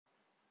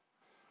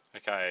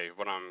Okay,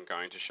 what I'm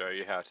going to show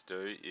you how to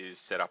do is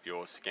set up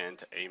your scan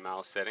to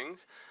email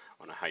settings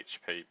on a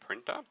HP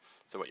printer.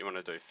 So what you want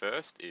to do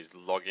first is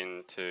log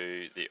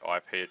into the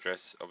IP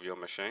address of your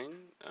machine,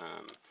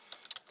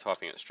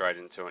 typing it straight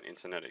into an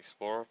Internet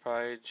Explorer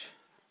page.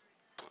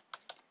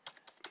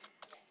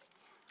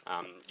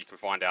 You can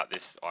find out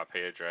this IP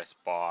address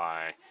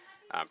by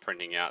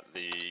printing out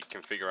the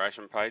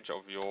configuration page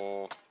of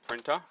your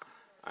printer,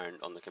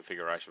 and on the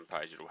configuration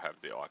page it will have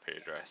the IP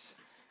address.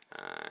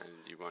 And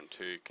you want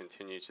to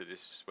continue to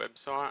this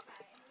website.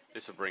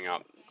 This will bring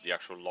up the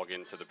actual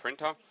login to the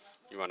printer.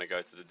 You want to go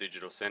to the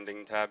digital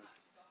sending tab.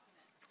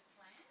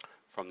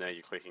 From there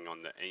you're clicking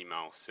on the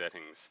email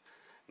settings.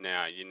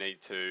 Now you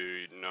need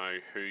to know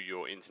who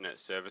your internet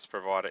service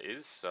provider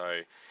is.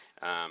 So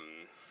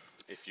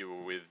if you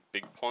were with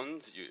Big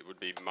Pond, it would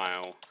be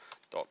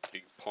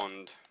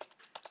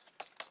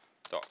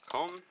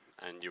mail.bigpond.com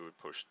and you would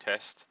push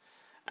test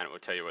and it will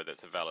tell you whether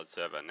it's a valid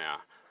server.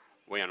 Now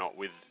we are not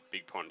with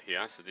Big Pond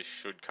here, so this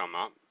should come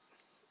up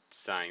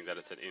saying that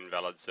it's an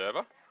invalid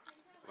server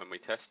when we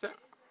test it.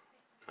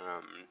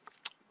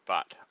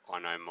 But I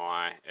know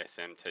my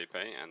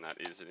SMTP and that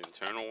is an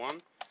internal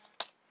one.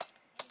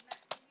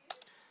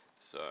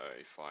 So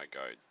if I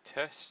go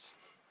test,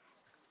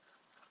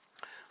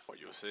 what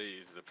you'll see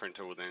is the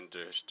printer will then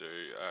just do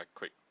a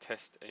quick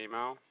test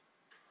email.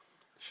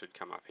 It should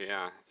come up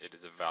here. It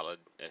is a valid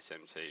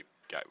SMT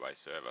gateway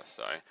server.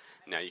 So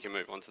now you can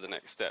move on to the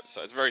next step.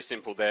 So it's very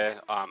simple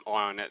there.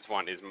 IONET's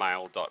one is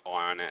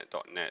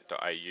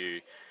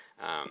mail.ionet.net.au,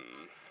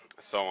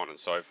 so on and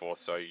so forth.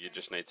 So you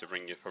just need to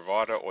ring your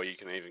provider, or you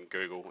can even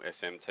Google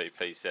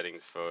SMTP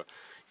settings for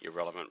your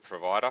relevant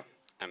provider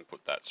and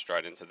put that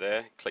straight into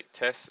there. Click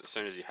test. As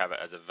soon as you have it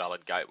as a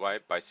valid gateway,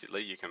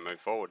 basically you can move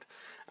forward.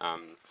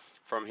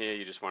 From here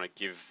you just want to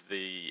give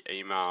the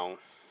email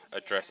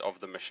address of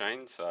the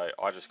machine. So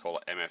I just call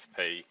it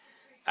MFP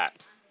at,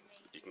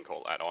 you can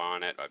call it at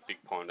IONET, at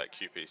Big Pond, at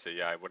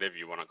QPCA, whatever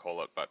you want to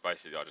call it, but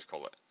basically I just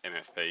call it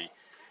MFP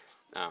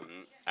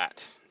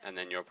at, and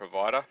then your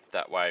provider.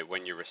 That way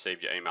when you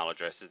receive your email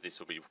addresses, this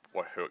will be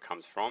who it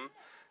comes from.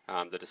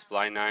 The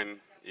display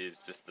name is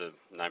just the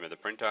name of the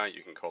printer.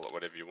 You can call it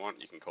whatever you want.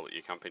 You can call it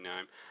your company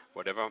name,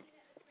 whatever.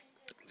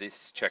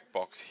 This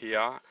checkbox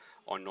here,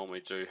 I normally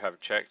do have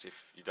checked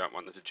if you don't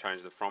want them to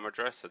change the from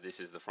address. So this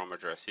is the from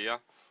address here.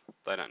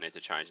 They don't need to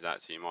change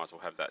that, so you might as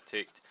well have that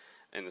ticked.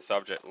 In the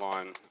subject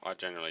line, I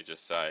generally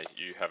just say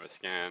you have a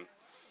scan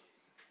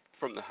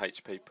from the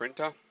HP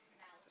printer.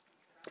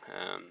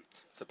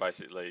 So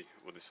basically,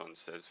 well, this one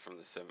says from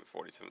the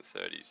 740,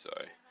 730. So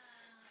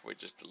if we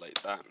just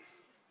delete that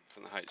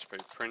from the HP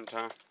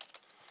printer,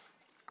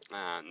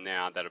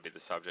 now that'll be the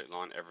subject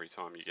line every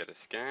time you get a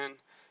scan.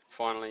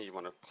 Finally, you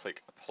want to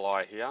click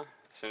apply here.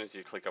 As soon as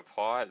you click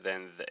apply,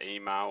 then the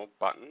email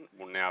button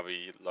will now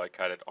be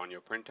located on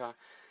your printer.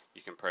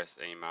 You can press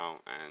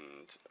email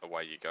and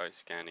away you go,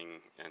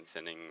 scanning and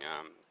sending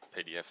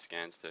PDF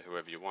scans to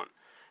whoever you want.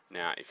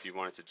 Now, if you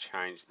wanted to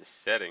change the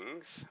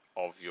settings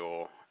of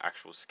your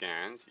actual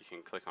scans, you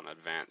can click on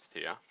advanced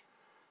here.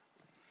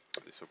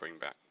 This will bring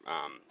back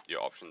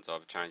your options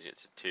of changing it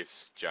to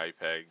TIFFs,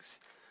 JPEGs,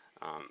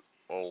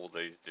 all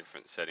these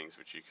different settings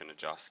which you can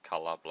adjust: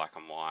 color, black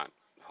and white,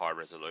 high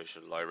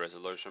resolution, low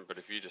resolution. But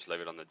if you just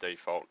leave it on the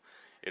default,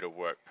 it'll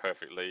work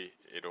perfectly.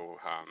 It'll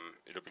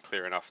be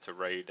clear enough to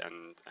read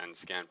and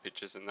scan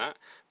pictures and that,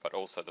 but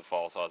also the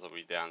file size will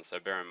be down. So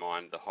bear in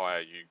mind, the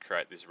higher you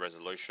create this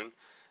resolution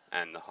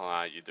and the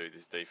higher you do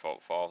this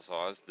default file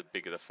size, the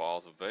bigger the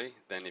files will be.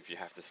 Then if you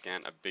have to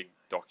scan a big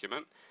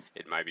document,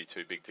 it may be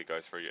too big to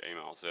go through your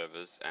email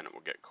servers and it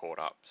will get caught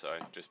up. So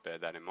just bear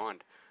that in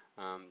mind.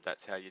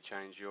 That's how you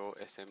change your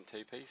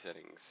SMTP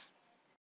settings.